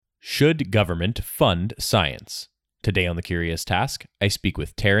Should government fund science? Today on The Curious Task, I speak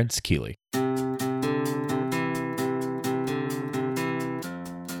with Terence Kealey.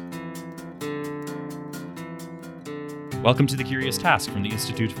 Welcome to The Curious Task from the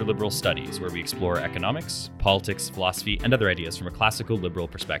Institute for Liberal Studies, where we explore economics, politics, philosophy, and other ideas from a classical liberal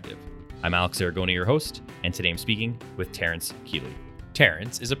perspective. I'm Alex Aragona, your host, and today I'm speaking with Terence Kealey.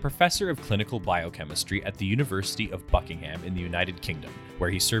 Terence is a professor of clinical biochemistry at the University of Buckingham in the United Kingdom, where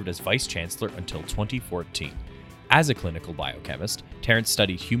he served as vice-chancellor until 2014. As a clinical biochemist, Terence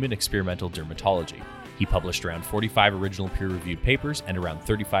studied human experimental dermatology. He published around 45 original peer-reviewed papers and around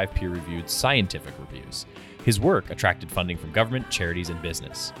 35 peer-reviewed scientific reviews. His work attracted funding from government, charities, and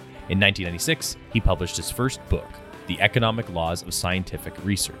business. In 1996, he published his first book, The Economic Laws of Scientific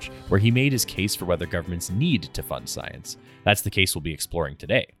Research, where he made his case for whether governments need to fund science. That's the case we'll be exploring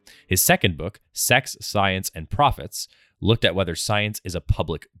today. His second book, Sex, Science, and Profits, looked at whether science is a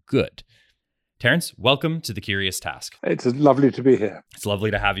public good. Terence, welcome to The Curious Task. It's lovely to be here. It's lovely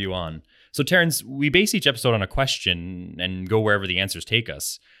to have you on. So Terence, we base each episode on a question and go wherever the answers take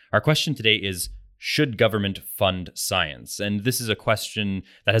us. Our question today is, should government fund science? And this is a question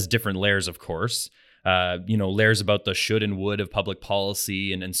that has different layers, of course. Layers about the should and would of public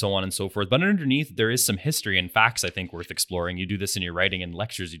policy and so on and so forth. But underneath, there is some history and facts I think worth exploring. You do this in your writing and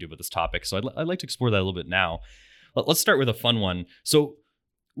lectures you do about this topic. So I'd like to explore that a little bit now. Let's start with a fun one. So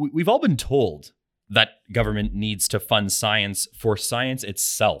we've all been told that government needs to fund science for science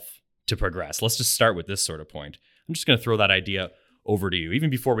itself to progress. Let's just start with this sort of point. I'm just going to throw that idea over to you.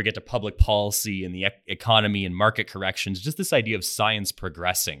 Even before we get to public policy and the economy and market corrections, just this idea of science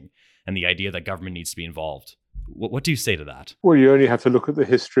progressing and the idea that government needs to be involved. What do you say to that? Well, you only have to look at the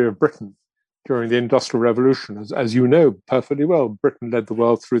history of Britain during the Industrial Revolution. As you know perfectly well, Britain led the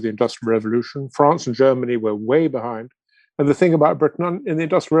world through the Industrial Revolution. France and Germany were way behind. And the thing about Britain in the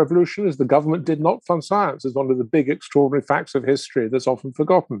Industrial Revolution is the government did not fund science. It's one of the big extraordinary facts of history that's often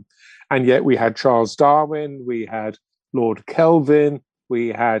forgotten. And yet we had Charles Darwin, we had Lord Kelvin, we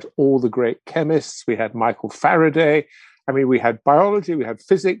had all the great chemists, we had Michael Faraday. I mean, we had biology, we had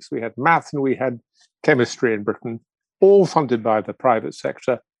physics, we had maths, and we had chemistry in Britain, all funded by the private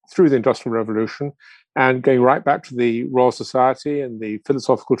sector through the Industrial Revolution. And going right back to the Royal Society and the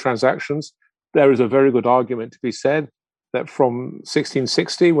philosophical transactions, there is a very good argument to be said that from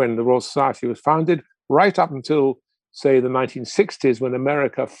 1660, when the Royal Society was founded, right up until, say, the 1960s, when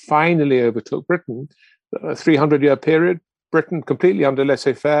America finally overtook Britain, a 300-year period, Britain, completely under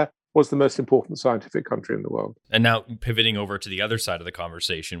laissez-faire, was the most important scientific country in the world. And now pivoting over to the other side of the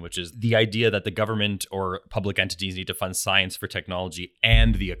conversation, which is the idea that the government or public entities need to fund science for technology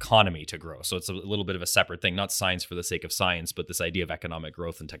and the economy to grow. So it's a little bit of a separate thing, not science for the sake of science, but this idea of economic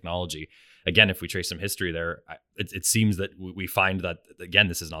growth and technology. Again, if we trace some history there, it seems that we find that, again,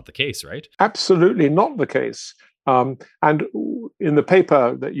 this is not the case, right? Absolutely not the case. And in the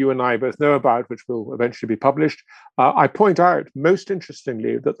paper that you and I both know about, which will eventually be published, I point out, most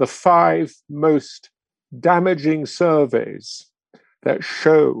interestingly, that the 5 most damaging surveys that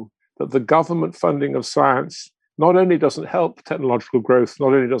show that the government funding of science not only doesn't help technological growth,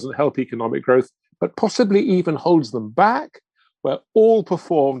 not only doesn't help economic growth, but possibly even holds them back, were all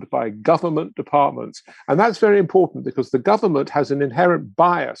performed by government departments. And that's very important because the government has an inherent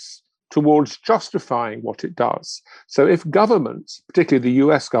bias towards justifying what it does. So if governments, particularly the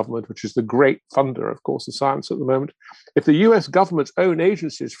US government, which is the great funder, of course, of science at the moment, if the US government's own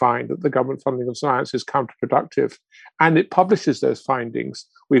agencies find that the government funding of science is counterproductive and it publishes those findings,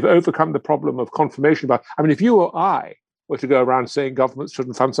 we've overcome the problem of confirmation bias. I mean, if you or I were to go around saying governments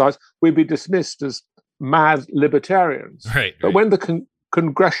shouldn't fund science, we'd be dismissed as mad libertarians. Right. But when the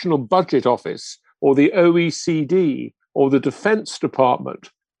Congressional Budget Office or the OECD or the Defense Department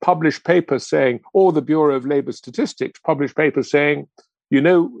publish papers saying, or the Bureau of Labor Statistics publish papers saying,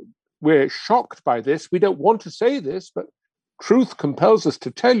 we're shocked by this. We don't want to say this, but truth compels us to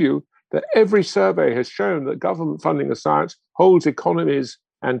tell you that every survey has shown that government funding of science holds economies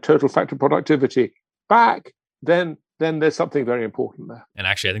and total factor productivity back, then there's something very important there. And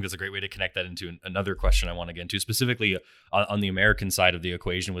actually, I think that's a great way to connect that into another question I want to get into, specifically on the American side of the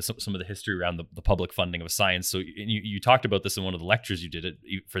equation with some of the history around the public funding of science. So you talked about this in one of the lectures you did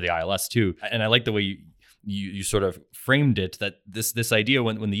for the ILS too. And I like the way you sort of framed it that this idea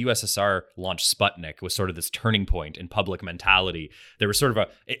when the USSR launched Sputnik was sort of this turning point in public mentality. There was sort of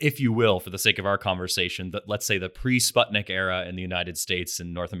if you will, for the sake of our conversation, that let's say the pre-Sputnik era in the United States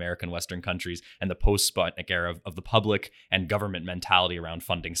and North American Western countries, and the post-Sputnik era of the public and government mentality around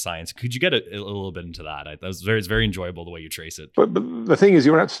funding science. Could you get a little bit into that? It's very enjoyable the way you trace it. But the thing is,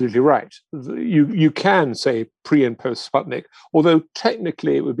 you're absolutely right. You can say pre and post Sputnik, although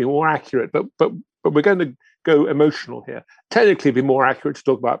technically it would be more accurate. But we're going to go emotional here. Technically, it'd be more accurate to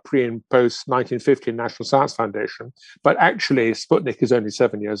talk about pre and post 1950 National Science Foundation. But actually, Sputnik is only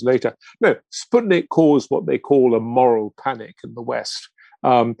 7 years later. No, Sputnik caused what they call a moral panic in the West.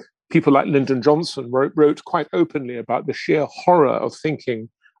 People like Lyndon Johnson wrote quite openly about the sheer horror of thinking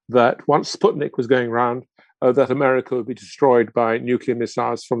that once Sputnik was going around, that America would be destroyed by nuclear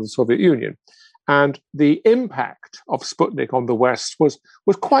missiles from the Soviet Union. And the impact of Sputnik on the West was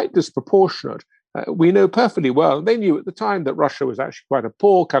quite disproportionate. We know perfectly well, they knew at the time that Russia was actually quite a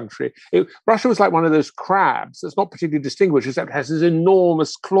poor country. Russia was like one of those crabs that's not particularly distinguished, except it has this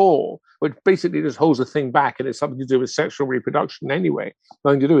enormous claw, which basically just holds the thing back, and it's something to do with sexual reproduction anyway,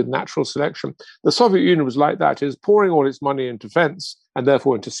 nothing to do with natural selection. The Soviet Union was like that. It was pouring all its money into defense and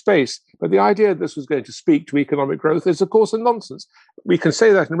therefore into space. But the idea that this was going to speak to economic growth is, of course, a nonsense. We can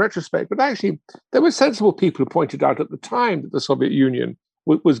say that in retrospect, but actually, there were sensible people who pointed out at the time that the Soviet Union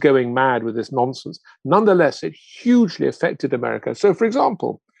was going mad with this nonsense. Nonetheless, it hugely affected America. So, for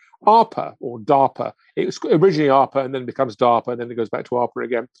example, ARPA or DARPA, it was originally ARPA and then becomes DARPA and then it goes back to ARPA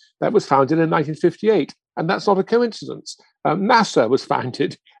again. That was founded in 1958, and that's not a coincidence. NASA was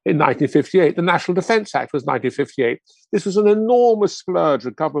founded in 1958. The National Defense Act was 1958. This was an enormous splurge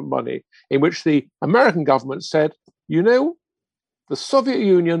of government money in which the American government said, you know, the Soviet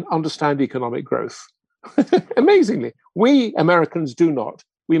Union understand economic growth. Amazingly, we Americans do not.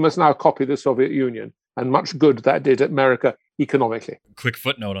 We must now copy the Soviet Union, and much good that did America economically. Quick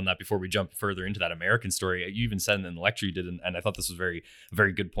footnote on that before we jump further into that American story. You even said in the lecture you did, and I thought this was a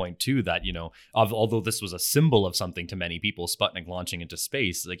very good point too, that, you know, although this was a symbol of something to many people, Sputnik launching into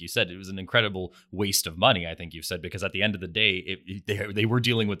space, like you said, it was an incredible waste of money, I think you've said, because at the end of the day, they were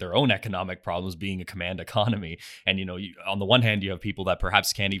dealing with their own economic problems, being a command economy. And, you know, on the one hand, you have people that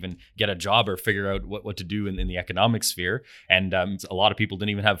perhaps can't even get a job or figure out what to do in the economic sphere. And a lot of people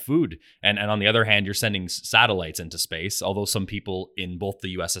didn't even have food. And on the other hand, you're sending satellites into space, although some people in both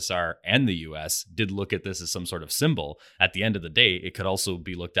the USSR and the US did look at this as some sort of symbol. At the end of the day, it could also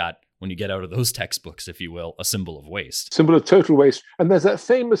be looked at, when you get out of those textbooks, if you will, a symbol of waste. Symbol of total waste. And there's that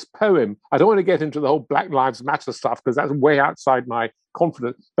famous poem. I don't want to get into the whole Black Lives Matter stuff because that's way outside my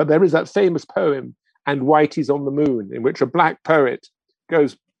confidence. But there is that famous poem, And Whitey's on the Moon, in which a black poet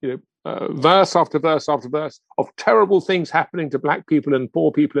goes, verse after verse after verse of terrible things happening to black people and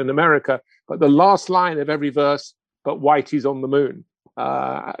poor people in America. But the last line of every verse, but Whitey's on the moon.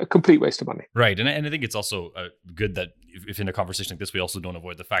 A complete waste of money. Right. And I think it's also good that if in a conversation like this, we also don't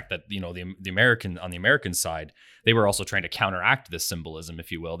avoid the fact that, you know, the American side, they were also trying to counteract this symbolism,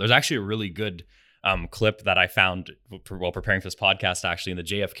 if you will. There's actually a really good clip that I found while preparing for this podcast, actually in the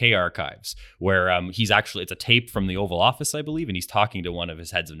JFK archives, where it's a tape from the Oval Office, I believe, and he's talking to one of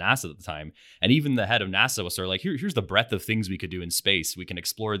his heads of NASA at the time. And even the head of NASA was sort of like, here's the breadth of things we could do in space. We can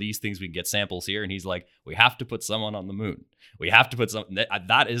explore these things. We can get samples here. And he's like, we have to put someone on the moon. We have to put something.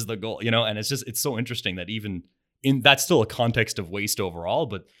 That is the goal, you know. And it's so interesting that even that's still a context of waste overall,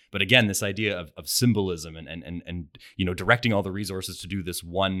 but again, this idea of symbolism and you know, directing all the resources to do this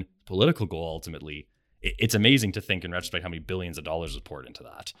one political goal ultimately. It's amazing to think in retrospect how many billions of dollars was poured into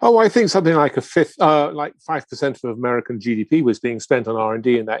that. Oh, I think something like like 5% of American GDP was being spent on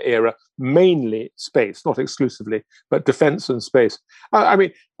R&D in that era, mainly space, not exclusively, but defense and space. I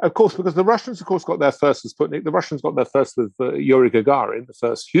mean, of course, because the Russians, of course, got there first with Sputnik. The Russians got there first with Yuri Gagarin, the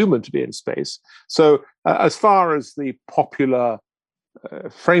first human to be in space. So as far as the popular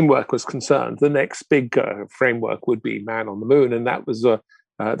framework was concerned, the next big framework would be Man on the Moon, and that was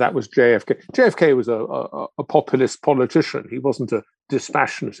JFK. JFK was a populist politician. He wasn't a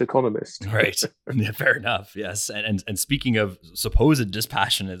dispassionate economist. Right. Yeah, fair enough. Yes. And speaking of supposed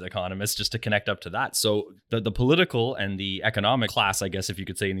dispassionate economists, just to connect up to that. So the political and the economic class, I guess, if you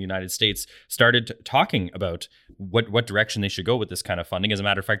could say, in the United States, started talking about what direction they should go with this kind of funding. As a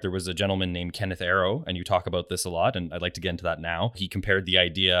matter of fact, there was a gentleman named Kenneth Arrow, and you talk about this a lot, and I'd like to get into that now. He compared the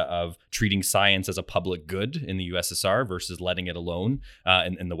idea of treating science as a public good in the USSR versus letting it alone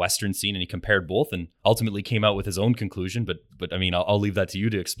in the Western scene, and he compared both and ultimately came out with his own conclusion. But I mean, I'll leave that to you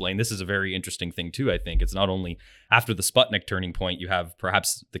to explain. This is a very interesting thing too, I think. It's not only after the Sputnik turning point, you have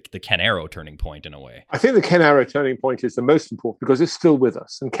perhaps the Ken Arrow turning point in a way. I think the Ken Arrow turning point is the most important because it's still with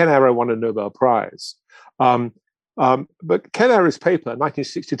us. And Ken Arrow won a Nobel Prize. But Ken Arry's paper,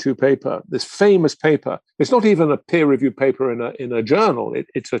 1962 paper, this famous paper, it's not even a peer-reviewed paper in a journal.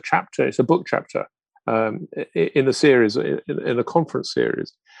 It's a chapter, it's a book chapter in a series, in a conference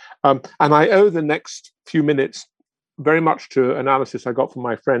series. And I owe the next few minutes very much to analysis I got from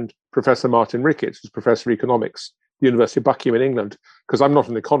my friend, Professor Martin Ricketts, who's Professor of Economics, the University of Buckingham in England, because I'm not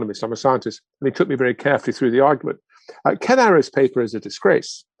an economist, I'm a scientist, and he took me very carefully through the argument. Ken Arry's paper is a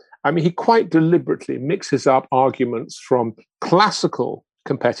disgrace. I mean, he quite deliberately mixes up arguments from classical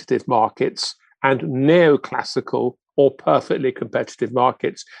competitive markets and neoclassical or perfectly competitive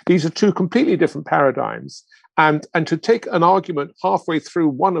markets. These are two completely different paradigms. And to take an argument halfway through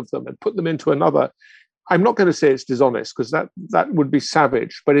one of them and put them into another, I'm not going to say it's dishonest, because that would be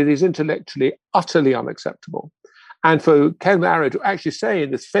savage, but it is intellectually utterly unacceptable. And for Ken Arry to actually say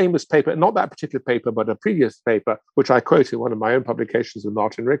in this famous paper, not that particular paper, but a previous paper, which I quote in one of my own publications with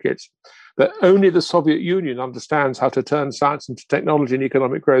Martin Ricketts, that only the Soviet Union understands how to turn science into technology and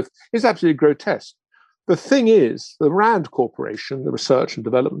economic growth is absolutely grotesque. The thing is, the RAND Corporation, the Research and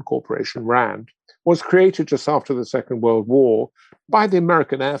Development Corporation, RAND, was created just after the Second World War by the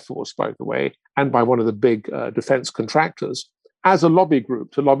American Air Force, by the way, and by one of the big defense contractors, as a lobby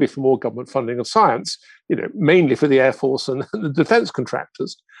group to lobby for more government funding of science, mainly for the Air Force and the defense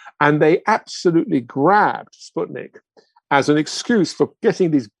contractors. And they absolutely grabbed Sputnik as an excuse for getting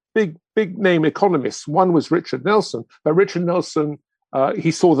these big name economists. One was Richard Nelson, but Richard Nelson,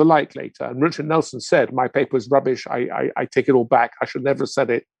 he saw the light later. And Richard Nelson said, my paper is rubbish. I take it all back. I should never have said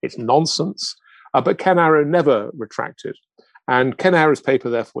it. It's nonsense. But Ken Arry never retracted. And Ken Arry's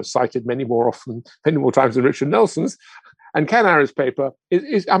paper, therefore, is cited many more times than Richard Nelson's. And Ken Arry's paper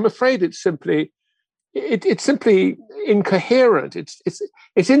is I'm afraid it's simply incoherent.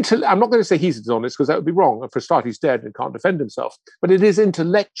 I'm not going to say he's dishonest, because that would be wrong. For a start, he's dead and can't defend himself. But it is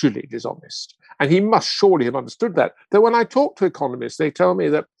intellectually dishonest, and he must surely have understood that. Though when I talk to economists, they tell me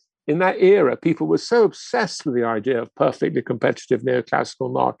that in that era, people were so obsessed with the idea of perfectly competitive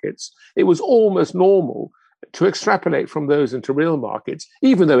neoclassical markets, it was almost normal to extrapolate from those into real markets,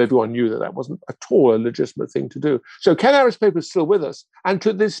 even though everyone knew that wasn't at all a legitimate thing to do. So Ken Arry's paper is still with us. And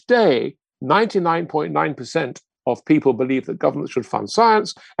to this day, 99.9% of people believe that governments should fund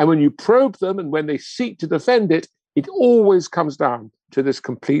science. And when you probe them and when they seek to defend it, it always comes down to this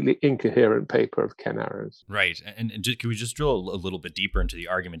completely incoherent paper of Ken Arry's. Right. And can we just drill a little bit deeper into the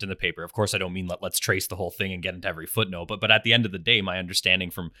argument in the paper? Of course, I don't mean let's trace the whole thing and get into every footnote, but at the end of the day, my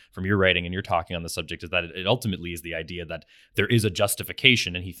understanding from your writing and your talking on the subject is that it ultimately is the idea that there is a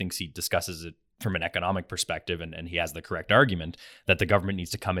justification, and he thinks he discusses it from an economic perspective, and he has the correct argument that the government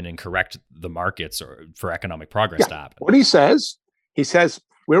needs to come in and correct the markets or for economic progress to happen. What he says,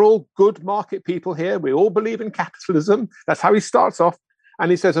 we're all good market people here. We all believe in capitalism. That's how he starts off. And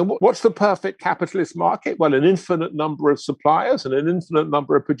he says, and what's the perfect capitalist market? Well, an infinite number of suppliers and an infinite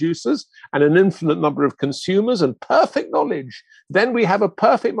number of producers and an infinite number of consumers and perfect knowledge. Then we have a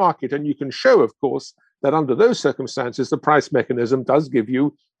perfect market. And you can show, of course, that under those circumstances, the price mechanism does give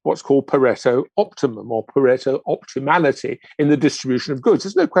you what's called Pareto optimum or Pareto optimality in the distribution of goods.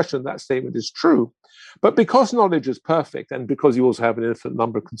 There's no question that statement is true. But because knowledge is perfect, and because you also have an infinite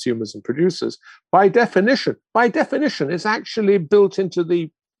number of consumers and producers, by definition, it's actually built into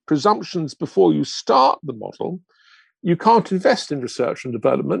the presumptions before you start the model. You can't invest in research and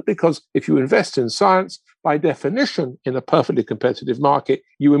development, because if you invest in science, by definition, in a perfectly competitive market,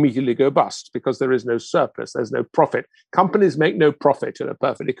 you immediately go bust, because there is no surplus, there's no profit. Companies make no profit in a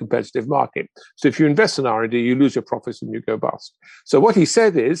perfectly competitive market. So if you invest in R&D, you lose your profits and you go bust. So what he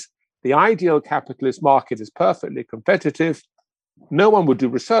said is, the ideal capitalist market is perfectly competitive. No one would do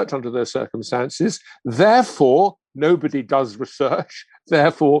research under those circumstances. Therefore, nobody does research.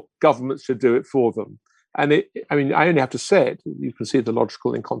 Therefore, governments should do it for them. And I only have to say it. You can see the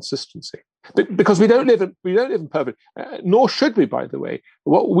logical inconsistency. But because we don't live in perfect, nor should we, by the way.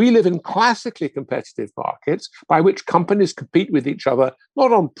 We live in classically competitive markets by which companies compete with each other,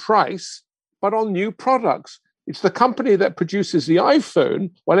 not on price, but on new products. It's the company that produces the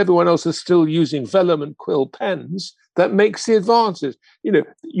iPhone while everyone else is still using vellum and quill pens that makes the advances.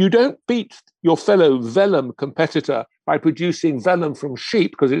 You don't beat your fellow vellum competitor by producing vellum from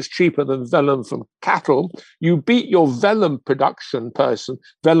sheep because it's cheaper than vellum from cattle. You beat your vellum production person.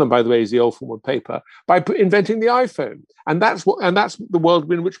 Vellum, by the way, is the old form of paper, by inventing the iPhone. And that's the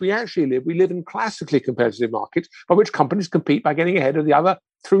world in which we actually live. We live in classically competitive markets by which companies compete by getting ahead of the other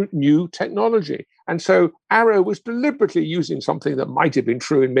through new technology. And so Arrow was deliberately using something that might have been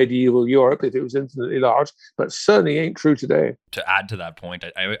true in medieval Europe if it was infinitely large, but certainly ain't true today. To add to that point,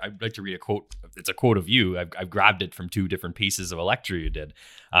 I'd like to read a quote. It's a quote of you. I've grabbed it from two different pieces of a lecture you did.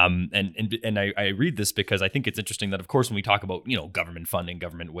 And I read this because I think it's interesting that, of course, when we talk about, government funding,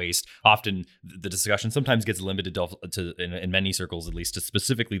 government waste, often the discussion sometimes gets limited to in many circles, at least, to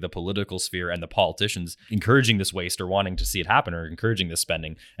specifically the political sphere and the politicians encouraging this waste or wanting to see it happen or encouraging this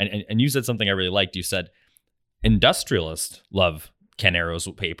spending. And you said something I really liked. You said industrialists love Ken Arrow's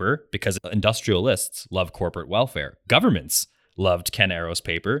paper because industrialists love corporate welfare. Governments loved Ken Arrow's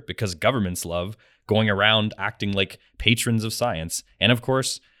paper because governments love going around acting like patrons of science. And of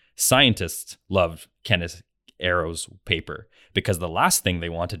course, scientists loved Ken Arrow's paper because the last thing they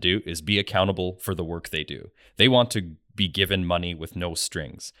want to do is be accountable for the work they do. They want to be given money with no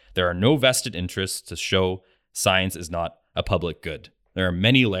strings. There are no vested interests to show science is not a public good. There are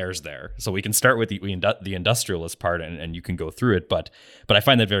many layers there. So we can start with the industrialist part and you can go through it. But I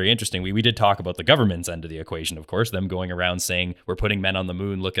find that very interesting. We did talk about the government's end of the equation, of course, them going around saying, we're putting men on the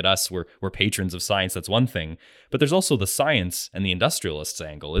moon. Look at us. We're patrons of science. That's one thing. But there's also the science and the industrialists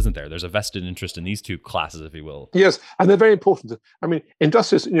angle, isn't there? There's a vested interest in these two classes, if you will. Yes, and they're very important. I mean,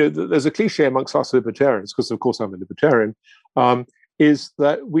 industrialists, there's a cliche amongst us libertarians, because of course I'm a libertarian, is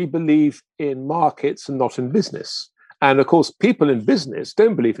that we believe in markets and not in business. And of course, people in business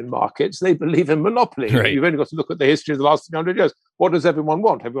don't believe in markets, they believe in monopoly. Right. You've only got to look at the history of the last 300 years. What does everyone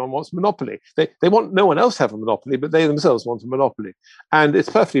want? Everyone wants monopoly. They want no one else have a monopoly, but they themselves want a monopoly. And it's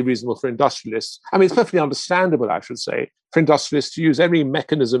perfectly reasonable for industrialists. I mean, it's perfectly understandable, I should say, for industrialists to use every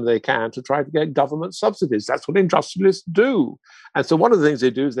mechanism they can to try to get government subsidies. That's what industrialists do. And so one of the things they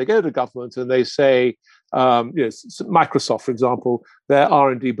do is they go to government and they say, Microsoft, for example, their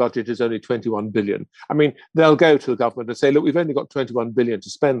R&D budget is only 21 billion. I mean, they'll go to the government and say, look, we've only got 21 billion to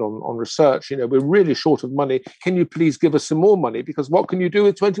spend on research. We're really short of money. Can you please give us some more money? Because what can you do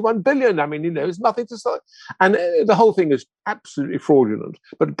with 21 billion? I mean, it's nothing to start. And the whole thing is absolutely fraudulent.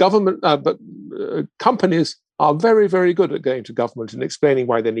 But companies are very, very good at going to government and explaining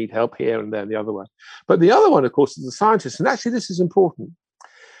why they need help here and there and the other one. But the other one, of course, is the scientists. And actually, this is important.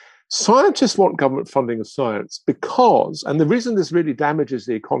 Scientists want government funding of science because, and the reason this really damages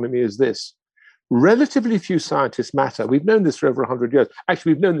the economy is this, relatively few scientists matter. We've known this for over 100 years.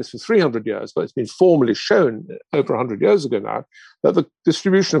 Actually, we've known this for 300 years, but it's been formally shown over 100 years ago now that the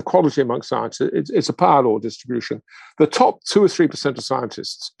distribution of quality among scientists, it's a power law distribution. The top 2 or 3% of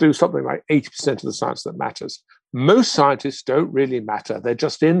scientists do something like 80% of the science that matters. Most scientists don't really matter. They're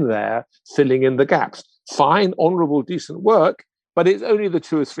just in there filling in the gaps. Fine, honorable, decent work, but it's only the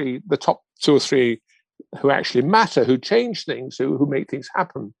top 2 or 3 who actually matter, who change things, who make things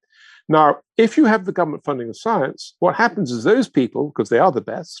happen. Now, if you have the government funding of science, what happens is those people, because they are the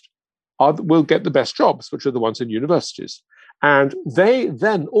best, will get the best jobs, which are the ones in universities. And they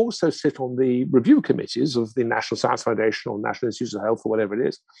then also sit on the review committees of the National Science Foundation or National Institutes of Health or whatever it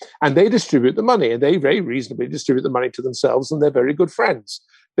is. And they distribute the money, and they very reasonably distribute the money to themselves and their very good friends,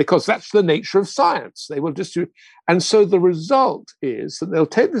 because that's the nature of science. They will distribute. And so the result is that they'll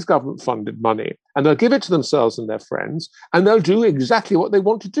take this government-funded money and they'll give it to themselves and their friends, and they'll do exactly what they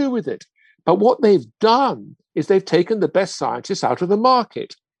want to do with it. But what they've done is they've taken the best scientists out of the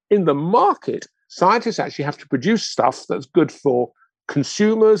market. In the market, scientists actually have to produce stuff that's good for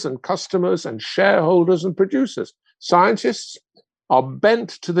consumers and customers and shareholders and producers. Scientists are bent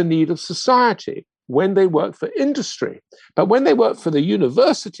to the need of society when they work for industry. But when they work for the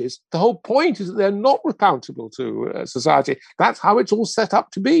universities, the whole point is that they're not accountable to society. That's how it's all set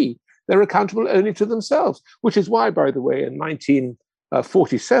up to be. They're accountable only to themselves, which is why, by the way, in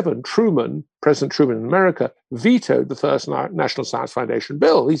 1947, President Truman in America, vetoed the first National Science Foundation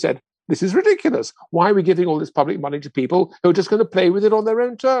bill. He said, this is ridiculous. Why are we giving all this public money to people who are just going to play with it on their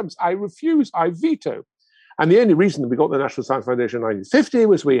own terms? I refuse. I veto. And the only reason that we got the National Science Foundation in 1950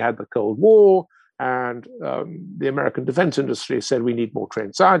 was we had the Cold War, and the American defense industry said we need more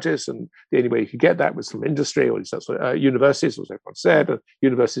trained scientists, and the only way you could get that was from industry, or at least that's what universities, as everyone said, and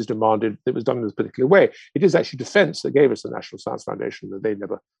universities demanded it was done in this particular way. It is actually defense that gave us the National Science Foundation, that they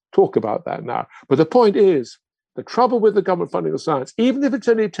never talk about that now. But the point is, the trouble with the government funding of science, even if it's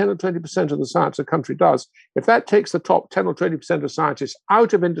only 10 or 20% of the science a country does, if that takes the top 10 or 20% of scientists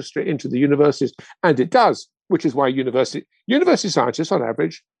out of industry into the universities, and it does, which is why university scientists on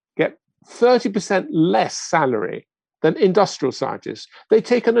average get 30% less salary than industrial scientists. They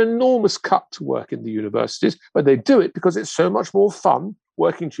take an enormous cut to work in the universities, but they do it because it's so much more fun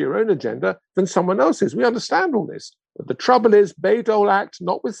working to your own agenda than someone else's. We understand all this. But the trouble is, Bayh-Dole Act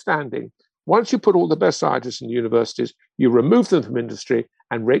notwithstanding, once you put all the best scientists in the universities, you remove them from industry,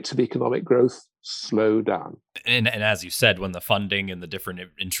 and rates of economic growth slow down. And as you said, when the funding and the different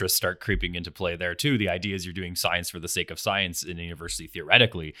interests start creeping into play there too, the idea is you're doing science for the sake of science in a university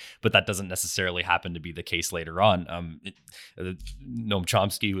theoretically, but that doesn't necessarily happen to be the case later on. Noam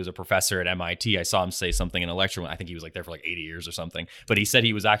Chomsky, who was a professor at MIT, I saw him say something in a lecture when I think he was like there for like 80 years or something, but he said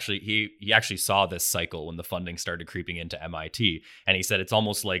he was actually, he actually saw this cycle when the funding started creeping into MIT. And he said it's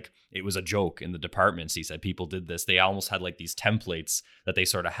almost like it was a joke in the departments. He said people did this. They almost had like these templates that they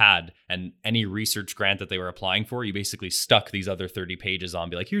sort of had, and any research grant that they were applying for, you basically stuck these other 30 pages on,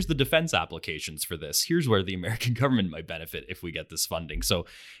 be like, here's the defense applications for this. Here's where the American government might benefit if we get this funding. So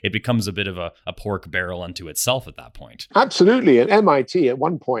it becomes a bit of a pork barrel unto itself at that point. Absolutely. At MIT, at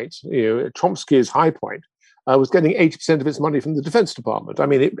one point, Chomsky's high point, was getting 80% of its money from the Defense Department. I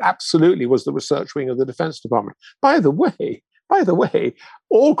mean, it absolutely was the research wing of the Defense Department. By the way,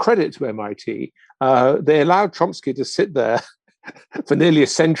 all credit to MIT. They allowed Chomsky to sit there for nearly a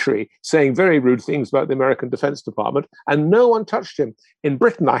century saying very rude things about the American Defense Department, and no one touched him. In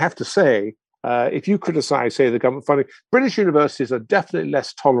Britain, I have to say, if you criticize, say, the government funding, British universities are definitely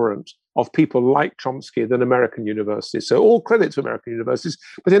less tolerant of people like Chomsky than American universities. So all credit to American universities,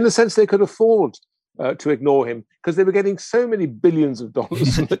 but in the sense they could afford to ignore him because they were getting so many billions of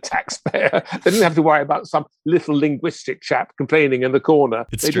dollars from the taxpayer. They didn't have to worry about some little linguistic chap complaining in the corner.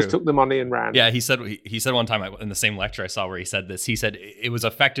 They just took the money and ran. Yeah, he said one time in the same lecture I saw where he said this. He said it was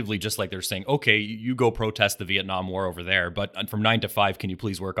effectively just like they're saying, okay, you go protest the Vietnam War over there, but from 9 to 5, can you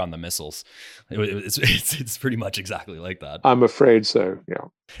please work on the missiles? It's pretty much exactly like that. I'm afraid so. Yeah.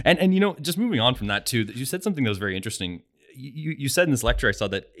 And just moving on from that too, you said something that was very interesting. You said in this lecture, I saw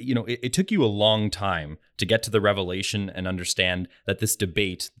that, it took you a long time to get to the revelation and understand that this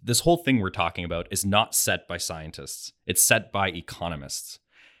debate, this whole thing we're talking about, is not set by scientists. It's set by economists.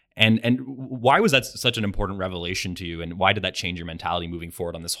 And why was that such an important revelation to you? And why did that change your mentality moving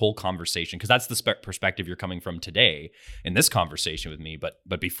forward on this whole conversation? Because that's the perspective you're coming from today in this conversation with me.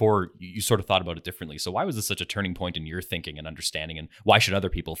 But before, you sort of thought about it differently. So why was this such a turning point in your thinking and understanding? And why should other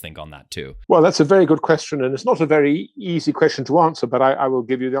people think on that too? Well, that's a very good question. And it's not a very easy question to answer, but I will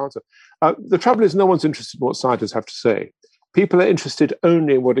give you the answer. The trouble is no one's interested in what scientists have to say. People are interested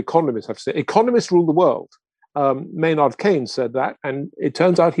only in what economists have to say. Economists rule the world. Maynard Keynes said that, and it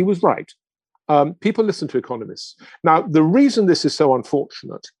turns out he was right. People listen to economists. Now, the reason this is so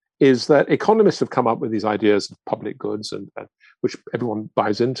unfortunate is that economists have come up with these ideas of public goods, and which everyone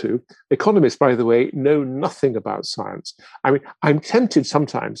buys into. Economists, by the way, know nothing about science. I mean, I'm tempted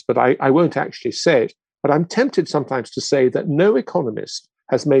sometimes, but I won't actually say it, but I'm tempted sometimes to say that no economist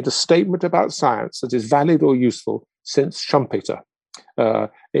has made a statement about science that is valid or useful since Schumpeter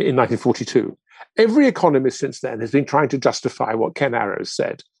in 1942. Every economist since then has been trying to justify what Ken Arrow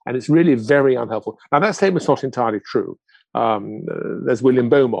said, and it's really very unhelpful. Now, that statement's not entirely true. There's William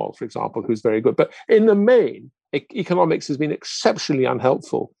Beaumont, for example, who's very good. But in the main, economics has been exceptionally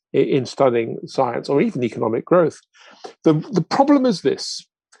unhelpful in studying science or even economic growth. The problem is this.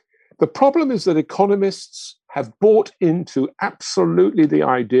 The problem is that economists have bought into absolutely the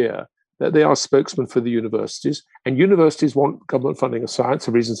idea that they are spokesmen for the universities, and universities want government funding of science for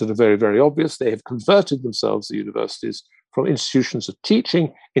reasons that are very, very obvious. They have converted themselves, the universities, from institutions of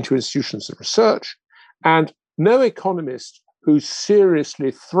teaching into institutions of research. And no economist who seriously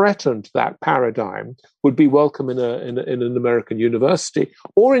threatened that paradigm would be welcome in an American university,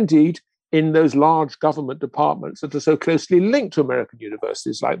 or indeed in those large government departments that are so closely linked to American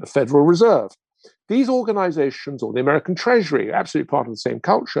universities, like the Federal Reserve. These organizations, or the American Treasury, are absolutely part of the same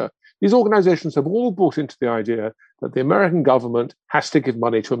culture. These organizations have all bought into the idea that the American government has to give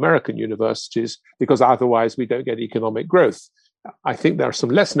money to American universities because otherwise we don't get economic growth. I think there are some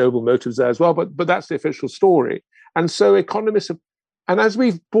less noble motives there as well, but that's the official story. And so economists have, and as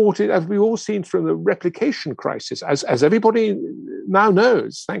we've bought it, as we've all seen through the replication crisis, as everybody now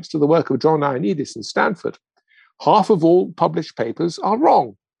knows, thanks to the work of John Ioannidis in Stanford, half of all published papers are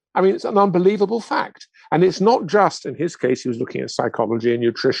wrong. I mean, it's an unbelievable fact. And it's not just, in his case, he was looking at psychology and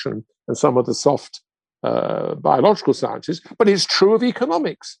nutrition and some of the soft biological sciences, but it's true of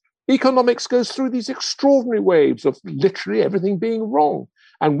economics. Economics goes through these extraordinary waves of literally everything being wrong.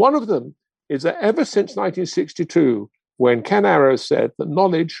 And one of them is that ever since 1962, when Ken Arrow said that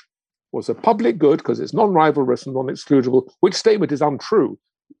knowledge was a public good because it's non-rivalrous and non-excludable, which statement is untrue.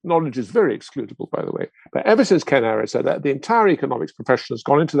 Knowledge is very excludable, by the way. But ever since Ken Arrow said that, the entire economics profession has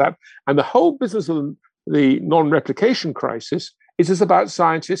gone into that. And the whole business of the non-replication crisis is about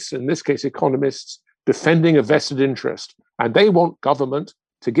scientists, in this case economists, defending a vested interest. And they want government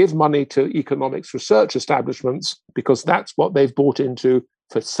to give money to economics research establishments because that's what they've bought into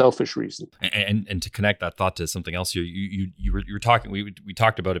for selfish reasons. And to connect that thought to something else here, you were talking. We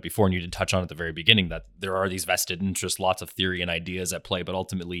talked about it before, and you did touch on at the very beginning that there are these vested interests, lots of theory and ideas at play, but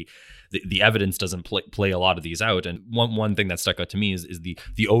ultimately the evidence doesn't play a lot of these out. And one thing that stuck out to me is the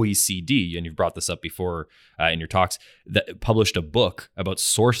OECD, and you've brought this up before in your talks, that published a book about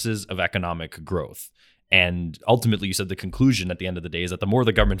sources of economic growth. And ultimately, you said the conclusion at the end of the day is that the more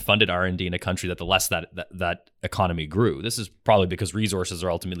the government funded R&D in a country, that the less that economy grew. This is probably because resources are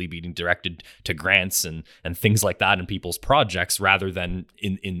ultimately being directed to grants and things like that in people's projects rather than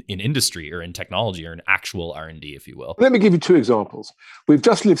in industry or in technology or in actual R&D, if you will. Let me give you two examples. We're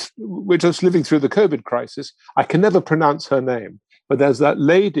just living through the COVID crisis. I can never pronounce her name, but there's that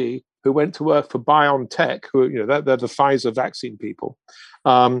lady who went to work for BioNTech, they're the Pfizer vaccine people,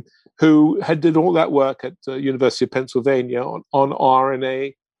 who did all that work at the University of Pennsylvania on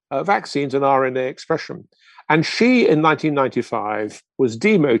RNA vaccines and RNA expression. And she, in 1995, was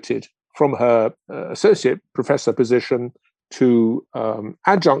demoted from her associate professor position to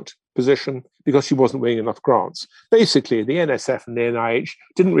adjunct position because she wasn't winning enough grants. Basically, the NSF and the NIH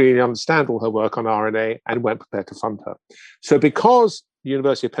didn't really understand all her work on RNA and weren't prepared to fund her. So because the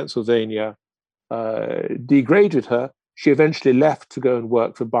University of Pennsylvania degraded her, she eventually left to go and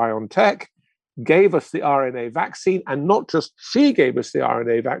work for BioNTech, gave us the RNA vaccine, and not just she gave us the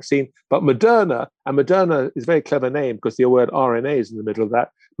RNA vaccine, but Moderna, and Moderna is a very clever name because the word RNA is in the middle of that.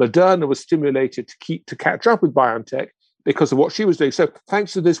 Moderna was stimulated to catch up with BioNTech because of what she was doing. So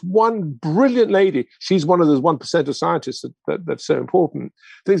thanks to this one brilliant lady, she's one of those 1% of scientists that's so important.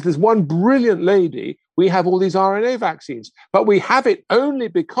 Thanks to this one brilliant lady, we have all these RNA vaccines, but we have it only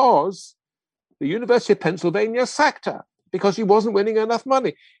because the University of Pennsylvania sacked her because she wasn't winning enough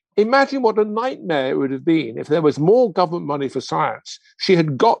money. Imagine what a nightmare it would have been if there was more government money for science. She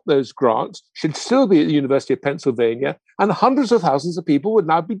had got those grants, she'd still be at the University of Pennsylvania, and hundreds of thousands of people would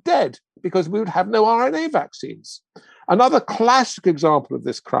now be dead because we would have no RNA vaccines. Another classic example of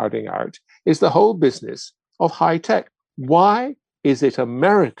this crowding out is the whole business of high tech. Why is it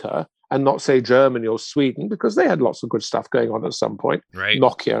America and not, say, Germany or Sweden, because they had lots of good stuff going on at some point, right?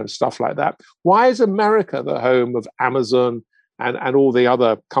 Nokia and stuff like that. Why is America the home of Amazon and all the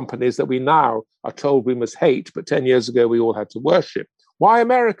other companies that we now are told we must hate, but 10 years ago we all had to worship? Why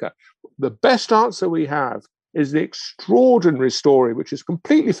America? The best answer we have is the extraordinary story, which is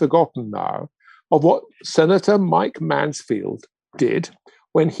completely forgotten now, of what Senator Mike Mansfield did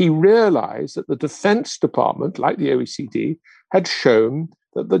when he realized that the Defense Department, like the OECD, had shown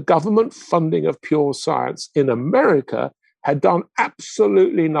that the government funding of pure science in America had done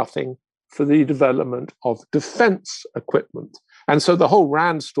absolutely nothing for the development of defense equipment. And so the whole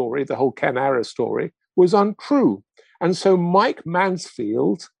Rand story, the whole Ken Arrow story, was untrue. And so Mike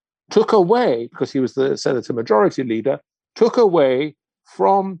Mansfield took away, because he was the Senator Majority Leader, took away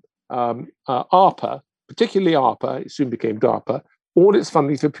from ARPA, particularly ARPA, it soon became DARPA, all its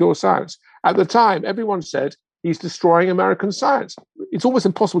funding for pure science. At the time, everyone said, he's destroying American science. It's almost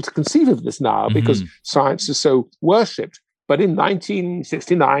impossible to conceive of this now because science is so worshipped. But in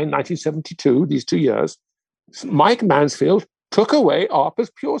 1969, 1972, these 2 years, Mike Mansfield took away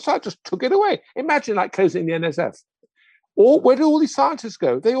ARPA's pure science, just took it away. Imagine like closing the NSF. Where did all these scientists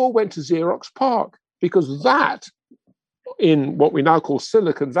go? They all went to Xerox PARC because that, in what we now call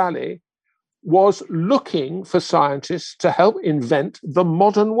Silicon Valley, was looking for scientists to help invent the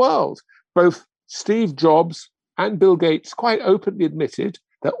modern world. Both Steve Jobs and Bill Gates quite openly admitted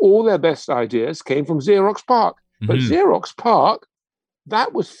that all their best ideas came from Xerox PARC. But Xerox PARC,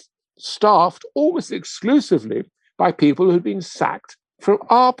 that was staffed almost exclusively by people who had been sacked from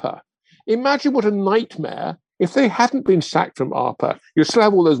ARPA. Imagine what a nightmare if they hadn't been sacked from ARPA. You still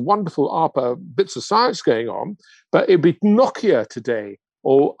have all those wonderful ARPA bits of science going on, but it'd be Nokia today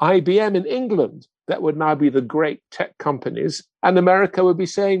or IBM in England that would now be the great tech companies. And America would be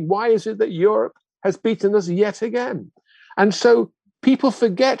saying, why is it that Europe has beaten us yet again? And so people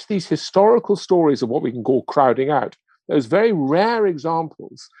forget these historical stories of what we can call crowding out. Those very rare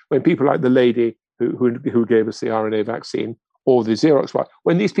examples when people like the lady who gave us the RNA vaccine or the Xerox one,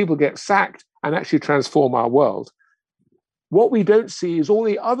 when these people get sacked and actually transform our world. What we don't see is all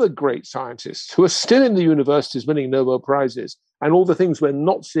the other great scientists who are still in the universities winning Nobel Prizes and all the things we're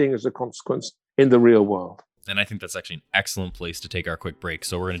not seeing as a consequence in the real world. And I think that's actually an excellent place to take our quick break.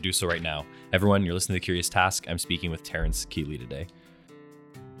 So we're going to do so right now. Everyone, you're listening to The Curious Task. I'm speaking with Terence Kealey today.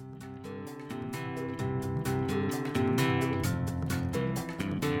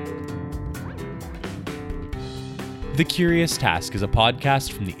 The Curious Task is a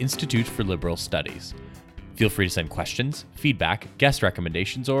podcast from the Institute for Liberal Studies. Feel free to send questions, feedback, guest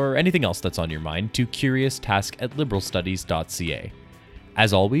recommendations, or anything else that's on your mind to curioustask@liberalstudies.ca.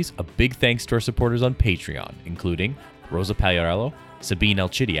 As always, a big thanks to our supporters on Patreon, including Rosa Pagliarello, Sabine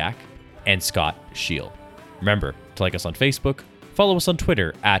Elchidiak, and Scott Scheel. Remember to like us on Facebook, follow us on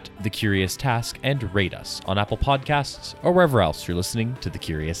Twitter at The Curious Task, and rate us on Apple Podcasts or wherever else you're listening to The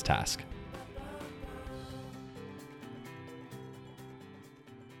Curious Task.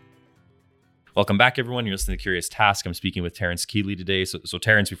 Welcome back, everyone. You're listening to The Curious Task. I'm speaking with Terence Kealey today. So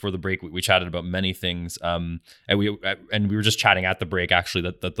Terence, before the break, we chatted about many things, and we were just chatting at the break, actually,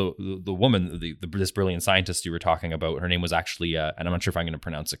 that the woman, this brilliant scientist you were talking about, her name was actually, and I'm not sure if I'm going to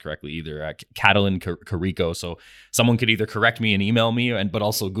pronounce it correctly either, Catalin Carico. So someone could either correct me and email me, but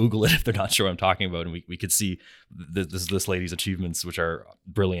also Google it if they're not sure what I'm talking about, and we could see this lady's achievements, which are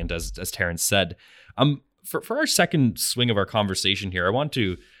brilliant, as Terence said. For our second swing of our conversation here, I want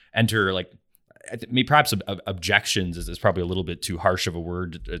to enter perhaps objections is probably a little bit too harsh of a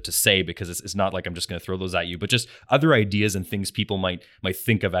word to say, because it's not like I'm just going to throw those at you, but just other ideas and things people might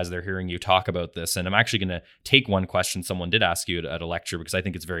think of as they're hearing you talk about this. And I'm actually going to take one question someone did ask you at a lecture, because I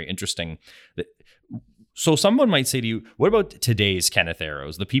think it's very interesting. So someone might say to you, what about today's Kenneth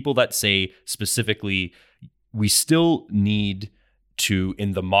Arrows? The people that say specifically, we still need to,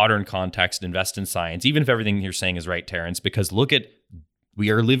 in the modern context, invest in science, even if everything you're saying is right, Terence, because we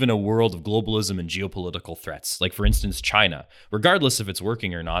are living in a world of globalism and geopolitical threats. Like, for instance, China, regardless if it's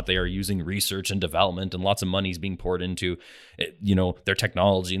working or not, they are using research and development, and lots of money is being poured into, their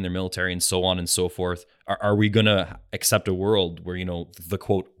technology and their military and so on and so forth. Are we going to accept a world where, the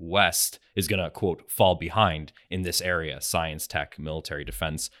quote West is going to quote fall behind in this area, science, tech, military,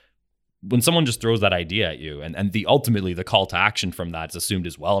 defense? When someone just throws that idea at you, and ultimately the call to action from that is assumed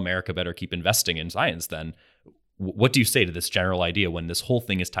as, well, America better keep investing in science, then what do you say to this general idea when this whole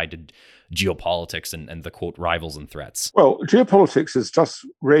thing is tied to geopolitics and the quote rivals and threats? Well, geopolitics has just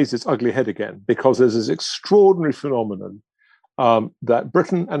raised its ugly head again, because there's this extraordinary phenomenon that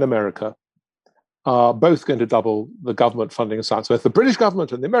Britain and America are both going to double the government funding of science. Both the British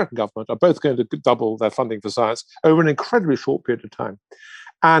government and the American government are both going to double their funding for science over an incredibly short period of time.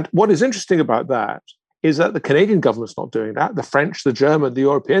 And what is interesting about that is that the Canadian government's not doing that. The French, the German, the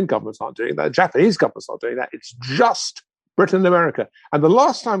European governments aren't doing that. The Japanese government's not doing that. It's just Britain and America. And the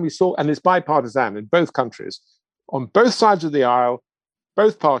last time we saw, and it's bipartisan in both countries, on both sides of the aisle,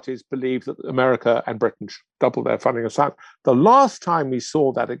 both parties believe that America and Britain should double their funding of science. The last time we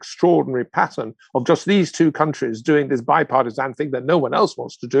saw that extraordinary pattern of just these two countries doing this bipartisan thing that no one else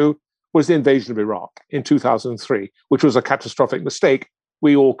wants to do was the invasion of Iraq in 2003, which was a catastrophic mistake.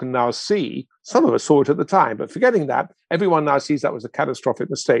 We all can now see, some of us saw it at the time, but forgetting that, everyone now sees that was a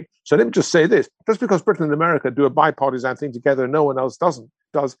catastrophic mistake. So let me just say this, just because Britain and America do a bipartisan thing together and no one else doesn't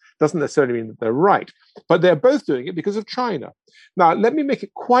necessarily mean that they're right. But they're both doing it because of China. Now, let me make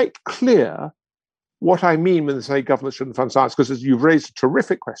it quite clear what I mean when they say government shouldn't fund science, because you've raised a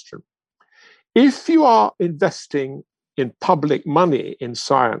terrific question. If you are investing in public money in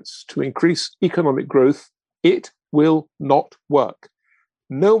science to increase economic growth, it will not work.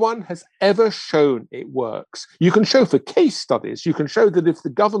 No one has ever shown it works. You can show for case studies. You can show that if the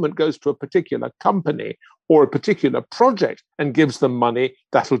government goes to a particular company or a particular project and gives them money,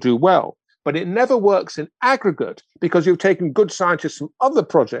 that'll do well. But it never works in aggregate, because you've taken good scientists from other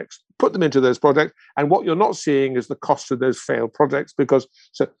projects, put them into those projects, and what you're not seeing is the cost of those failed projects. Because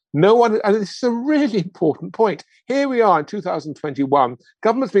so no one, and this is a really important point. Here we are in 2021.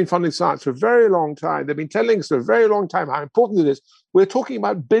 Government's been funding science for a very long time. They've been telling us for a very long time how important it is. We're talking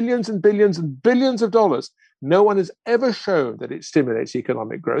about billions and billions and billions of dollars. No one has ever shown that it stimulates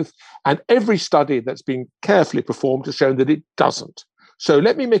economic growth, and every study that's been carefully performed has shown that it doesn't. So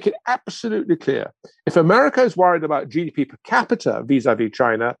let me make it absolutely clear. If America is worried about GDP per capita vis-a-vis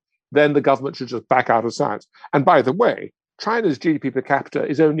China, then the government should just back out of science. And by the way, China's GDP per capita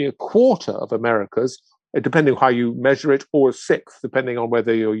is only a quarter of America's, depending on how you measure it, or a sixth, depending on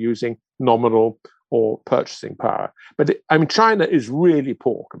whether you're using nominal or purchasing power. But China is really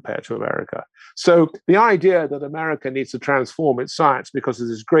poor compared to America. So the idea that America needs to transform its science because of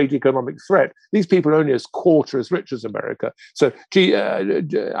this great economic threat, these people are only a quarter as rich as America. So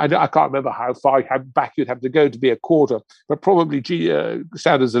I can't remember how far back you'd have to go to be a quarter, but probably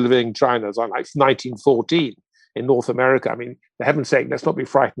standards of living in China is like 1914 in North America. I mean, for heaven's sake, let's not be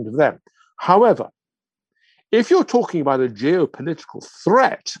frightened of them. However, if you're talking about a geopolitical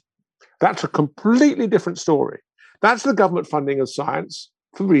threat, that's a completely different story. That's the government funding of science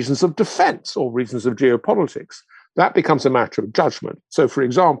for reasons of defense or reasons of geopolitics. That becomes a matter of judgment. So, for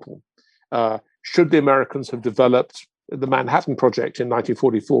example, should the Americans have developed the Manhattan Project in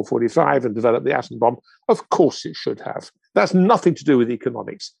 1944-45 and developed the atom bomb? Of course it should have. That's nothing to do with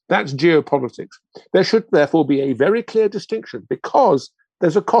economics. That's geopolitics. There should therefore be a very clear distinction, because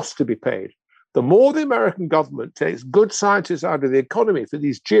there's a cost to be paid. The more the American government takes good scientists out of the economy for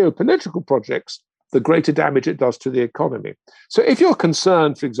these geopolitical projects, the greater damage it does to the economy. So if you're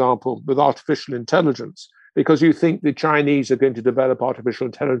concerned, for example, with artificial intelligence, because you think the Chinese are going to develop artificial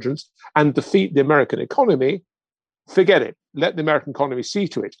intelligence and defeat the American economy, forget it. Let the American economy see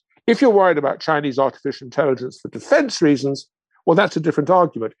to it. If you're worried about Chinese artificial intelligence for defense reasons, well, that's a different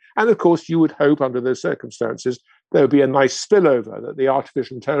argument. And of course, you would hope under those circumstances, there would be a nice spillover that the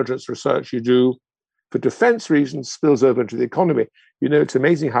artificial intelligence research you do for defense reasons spills over into the economy. You know, it's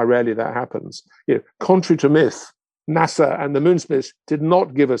amazing how rarely that happens. You know, contrary to myth, NASA and the Moonsmiths did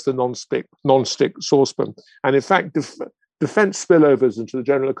not give us the non-stick saucepan. And in fact, defense spillovers into the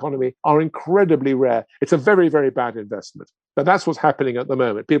general economy are incredibly rare. It's a very, very bad investment. But that's what's happening at the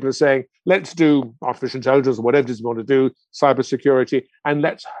moment. People are saying, let's do artificial intelligence or whatever it is we want to do, cybersecurity, and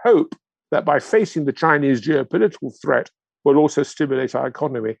let's hope that by facing the Chinese geopolitical threat, we'll also stimulate our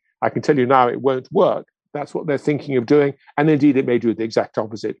economy. I can tell you now it won't work. That's what they're thinking of doing. And indeed, it may do the exact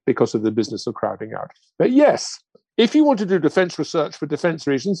opposite because of the business of crowding out. But yes, if you want to do defense research for defense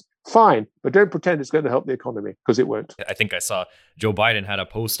reasons, fine, but don't pretend it's going to help the economy, because it won't. I think I saw Joe Biden had a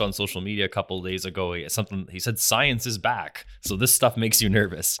post on social media a couple of days ago. He said, science is back. So this stuff makes you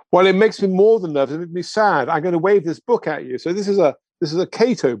nervous. Well, it makes me more than nervous. It makes me sad. I'm going to wave this book at you. So this is a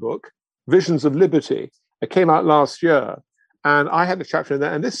Cato book, Visions of Liberty. It came out last year. And I had a chapter in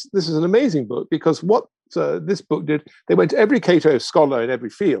there. And this is an amazing book, because what this book did, they went to every Cato scholar in every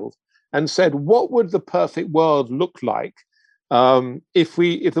field and said, what would the perfect world look like if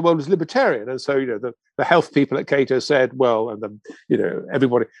the world was libertarian? And so, the health people at Cato said, well, and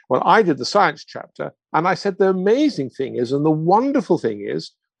everybody. Well, I did the science chapter, and I said the amazing thing is, and the wonderful thing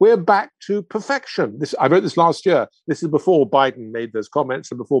is, we're back to perfection. I wrote this last year. This is before Biden made those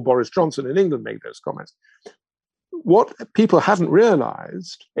comments and before Boris Johnson in England made those comments. What people haven't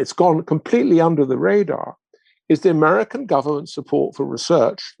realized, it's gone completely under the radar, is the American government support for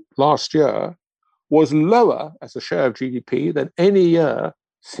research last year was lower as a share of GDP than any year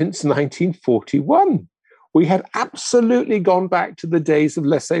since 1941. We had absolutely gone back to the days of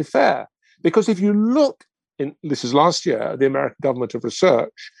laissez-faire. Because if you look, this is last year, the American government of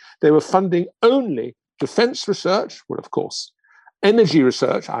research, they were funding only defense research, well, of course, energy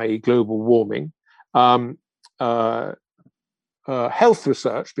research, i.e. global warming, health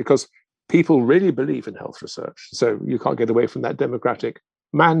research, because people really believe in health research. So you can't get away from that democratic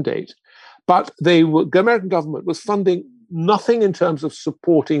mandate. But the American government was funding nothing in terms of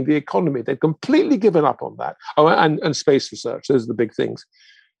supporting the economy. They'd completely given up on that. Oh, and space research, those are the big things.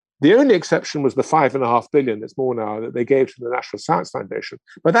 The only exception was the $5.5 billion, it's more now, that they gave to the National Science Foundation.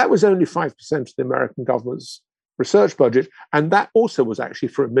 But that was only 5% of the American government's research budget. And that also was actually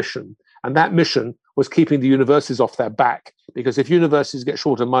for a mission. And that mission was keeping the universities off their back. Because if universities get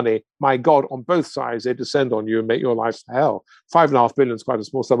short of money, my God, on both sides, they descend on you and make your life hell. $5.5 billion is quite a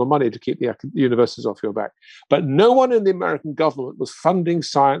small sum of money to keep the universities off your back. But no one in the American government was funding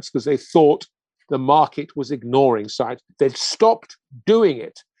science because they thought the market was ignoring science. They'd stopped doing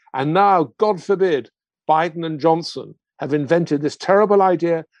it. And now, God forbid, Biden and Johnson have invented this terrible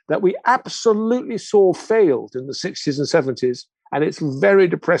idea that we absolutely saw failed in the 60s and 70s. And it's very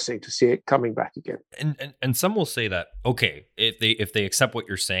depressing to see it coming back again. And some will say that, okay, if they accept what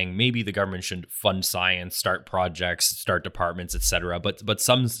you're saying, maybe the government should fund science, start projects, start departments, etc. But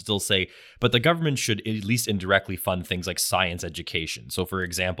some still say, but the government should at least indirectly fund things like science education. So, for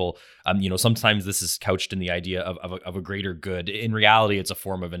example, sometimes this is couched in the idea of a greater good. In reality, it's a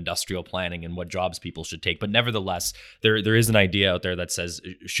form of industrial planning and what jobs people should take. But nevertheless, there is an idea out there that says,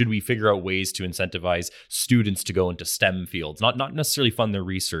 should we figure out ways to incentivize students to go into STEM fields, not necessarily fund their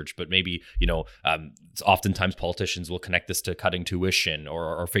research, but maybe, oftentimes politicians will connect this to cutting tuition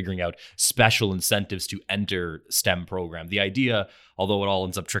or figuring out special incentives to enter STEM program. The idea, although it all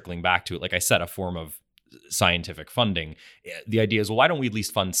ends up trickling back to it, like I said, a form of scientific funding. The idea is, well, why don't we at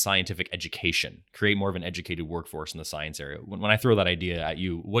least fund scientific education, create more of an educated workforce in the science area? When I throw that idea at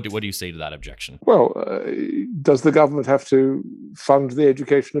you, what do you say to that objection? Well, does the government have to fund the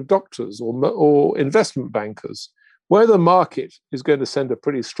education of doctors or investment bankers? Where the market is going to send a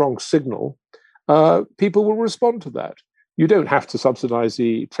pretty strong signal, people will respond to that. You don't have to subsidize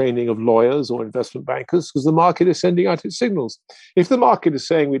the training of lawyers or investment bankers because the market is sending out its signals. If the market is